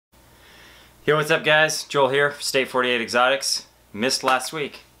Hey, what's up guys? Joel here, State 48 Exotics. Missed last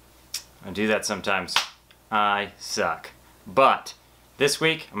week. I do that sometimes. I suck. But this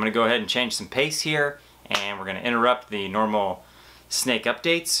week I'm going to go ahead and change some pace here, and we're going to interrupt the normal snake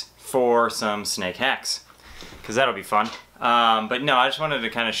updates for some snake hacks, because that'll be fun. But no, I just wanted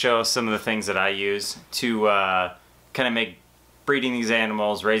to kind of show some of the things that I use to kind of make breeding these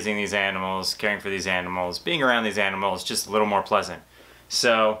animals, raising these animals, caring for these animals, being around these animals just a little more pleasant.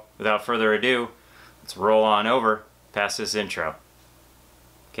 So, without further ado, let's roll on over past this intro.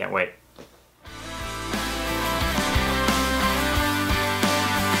 Can't wait.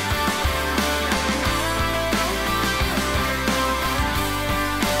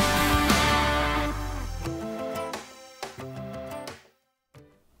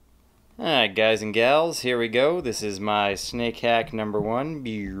 Alright guys and gals, here we go. This is my snake hack number one.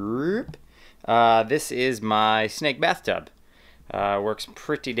 This is my snake bathtub. Works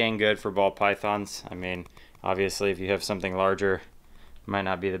pretty dang good for ball pythons. I mean, obviously if you have something larger, it might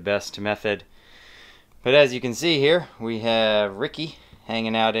not be the best method. But as you can see here, we have Ricky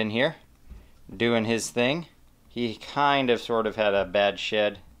hanging out in here, doing his thing. He kind of sort of had a bad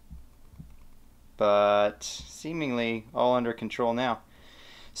shed, but seemingly all under control now.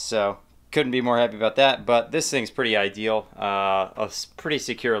 So, couldn't be more happy about that, but this thing's pretty ideal. A pretty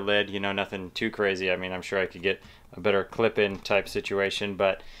secure lid, you know, nothing too crazy. I mean, I'm sure I could get a better clip-in type situation,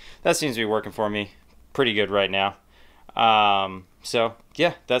 but that seems to be working for me pretty good right now. So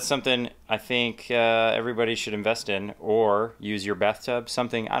yeah, that's something I think everybody should invest in, or use your bathtub,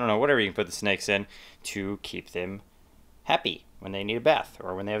 something, I don't know, whatever you can put the snakes in to keep them happy when they need a bath,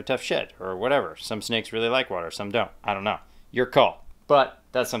 or when they have a tough shed, or whatever. Some snakes really like water, some don't. I don't know. Your call. But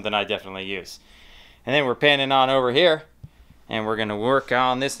that's something I definitely use. And then we're panning on over here, and we're going to work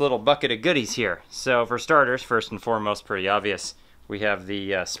on this little bucket of goodies here. So for starters, first and foremost, pretty obvious, we have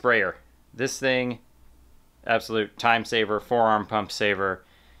the sprayer. This thing, absolute time saver, forearm pump saver,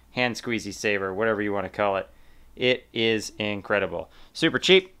 hand squeezy saver, whatever you want to call it. It is incredible. Super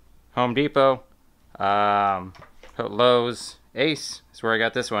cheap, Home Depot, Lowe's, Ace is where I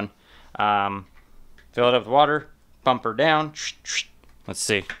got this one. Fill it up with water, pump her down. Let's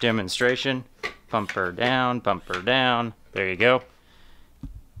see, demonstration. Pump her down, pump her down. There you go.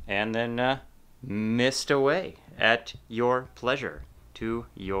 And then mist away at your pleasure to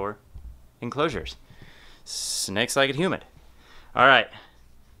your enclosures. Snakes like it humid. All right.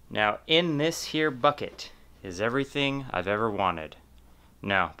 Now in this here bucket is everything I've ever wanted.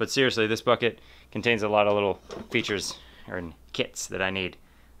 No, but seriously, this bucket contains a lot of little features or kits that I need.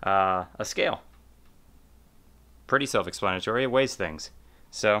 A scale. Pretty self-explanatory. It weighs things.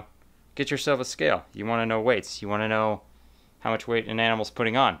 So get yourself a scale. You want to know weights. You want to know how much weight an animal's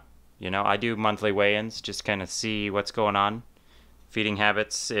putting on. You know, I do monthly weigh-ins, just kind of see what's going on. Feeding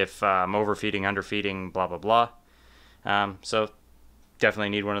habits, if I'm overfeeding, underfeeding, blah, blah, blah. So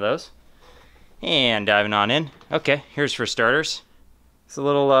definitely need one of those. And diving on in. Okay, here's for starters. It's a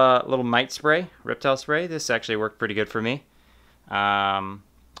little mite spray, reptile spray. This actually worked pretty good for me. I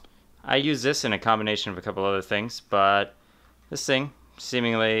use this in a combination of a couple other things, but this thing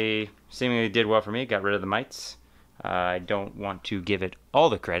seemingly did well for me. Got rid of the mites. I don't want to give it all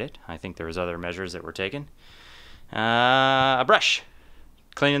the credit. I think there was other measures that were taken. A brush.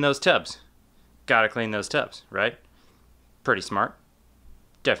 Cleaning those tubs. Gotta clean those tubs, right? Pretty smart.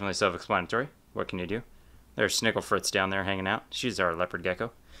 Definitely self-explanatory. What can you do? There's Snickle Fritz down there hanging out. She's our leopard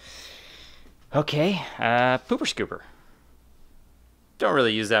gecko. Okay, pooper scooper. Don't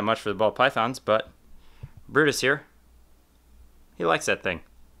really use that much for the ball pythons, but Brutus here, he likes that thing.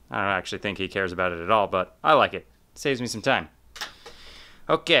 I don't actually think he cares about it at all, but I like it. Saves me some time.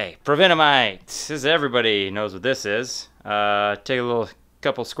 Okay, Prevenamite. This is, everybody knows what this is. Take a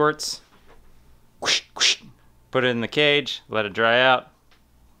couple squirts, whoosh, whoosh, put it in the cage, let it dry out,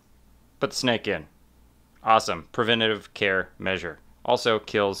 put the snake in. Awesome preventative care measure. Also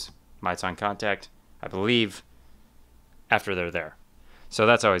kills mites on contact, I believe, after they're there. So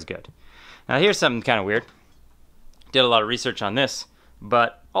that's always good. Now here's something kind of weird. Did a lot of research on this,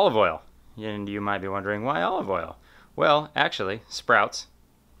 but olive oil. And you might be wondering, why olive oil? Well, actually, Sprouts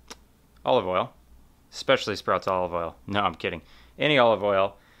olive oil, especially Sprouts olive oil. No, I'm kidding. Any olive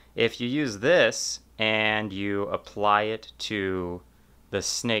oil, if you use this and you apply it to the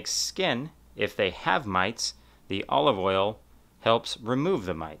snake's skin, if they have mites, the olive oil helps remove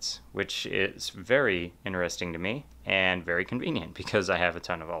the mites, which is very interesting to me and very convenient because I have a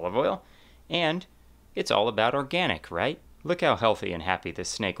ton of olive oil, and it's all about organic, right? Look how healthy and happy this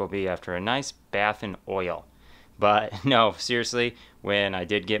snake will be after a nice bath in oil. But no, seriously, when I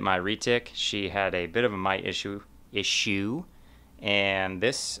did get my retic, she had a bit of a mite issue, And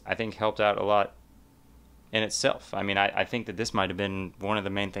this, I think, helped out a lot in itself. I mean, I think that this might have been one of the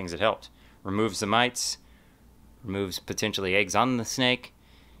main things that helped. Removes the mites, removes potentially eggs on the snake,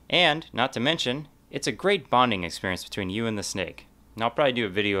 and, not to mention, it's a great bonding experience between you and the snake. And I'll probably do a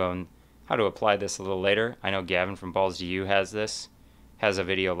video on how to apply this a little later. I know Gavin from Balls to You has a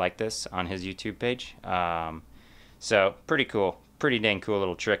video like this on his YouTube page. So, pretty cool. Pretty dang cool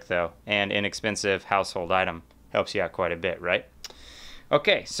little trick, though. And inexpensive household item. Helps you out quite a bit, right?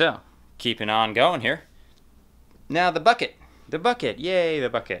 Okay, so, keeping on going here. Now the bucket. The bucket. Yay, the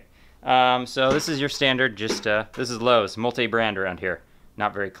bucket. So this is your standard, just, this is Lowe's, multi-brand around here.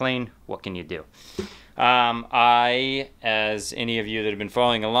 Not very clean. What can you do? I, as any of you that have been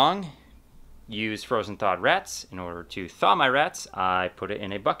following along, use frozen thawed rats. In order to thaw my rats, I put it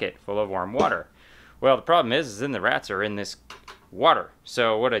in a bucket full of warm water. Well, the problem is then the rats are in this water.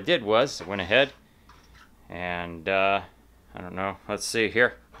 So what I did was, I went ahead and, I don't know, let's see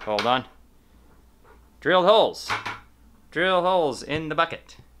here. Hold on. Drilled holes. Drill holes in the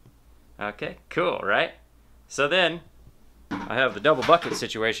bucket. Okay, cool, right? So then, I have the double bucket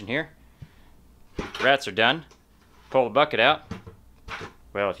situation here. Rats are done. Pull the bucket out.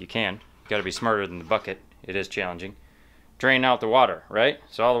 Well, if you can. You've got to be smarter than the bucket. It is challenging. Drain out the water, right?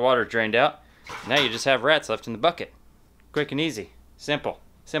 So all the water drained out. Now you just have rats left in the bucket. Quick and easy. Simple.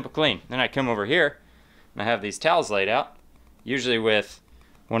 Simple, clean. Then I come over here, and I have these towels laid out. Usually with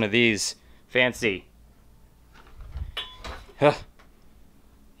one of these fancy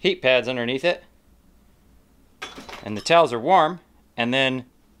heat pads underneath it. And the towels are warm, and then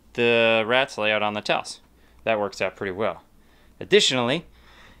the rats lay out on the towels. That works out pretty well. Additionally,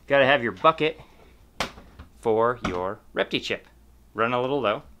 got to have your bucket for your ReptiChip. Run a little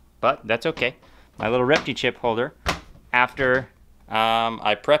low, but that's okay. My little ReptiChip holder, after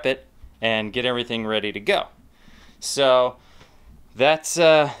I prep it and get everything ready to go. So that's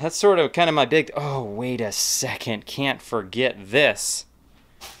sort of kind of my big. Oh, wait a second! Can't forget this.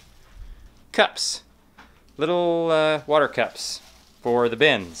 Cups, little water cups for the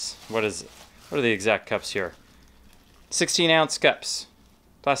bins. What are the exact cups here? 16-ounce cups,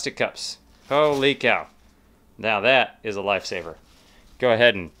 plastic cups. Holy cow! Now that is a lifesaver. Go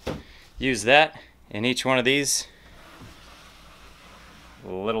ahead and use that in each one of these.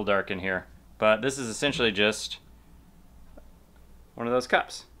 A little dark in here, but this is essentially just one of those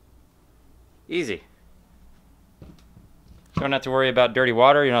cups. Easy. Don't have to worry about dirty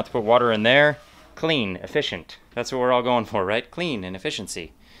water. You don't have to put water in there. Clean, efficient. That's what we're all going for, right? Clean and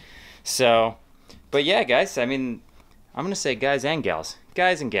efficiency. So, but yeah, guys, I mean, I'm going to say guys and gals.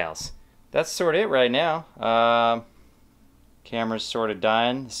 Guys and gals. That's sort of it right now. Camera's sort of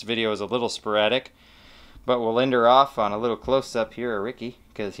dying. This video is a little sporadic. But we'll end her off on a little close-up here of Ricky,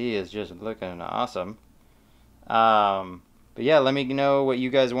 because he is just looking awesome. But yeah, let me know what you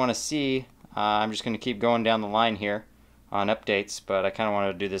guys want to see. I'm just going to keep going down the line here on updates, but I kind of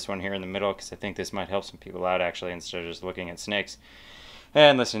wanted to do this one here in the middle because I think this might help some people out actually, instead of just looking at snakes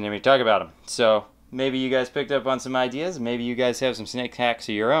and listening to me talk about them. So maybe you guys picked up on some ideas. Maybe you guys have some snake hacks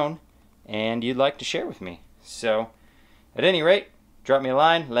of your own and you'd like to share with me. So at any rate, drop me a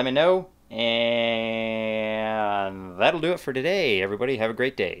line, let me know, and that'll do it for today. Everybody have a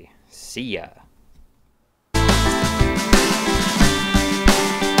great day. See ya.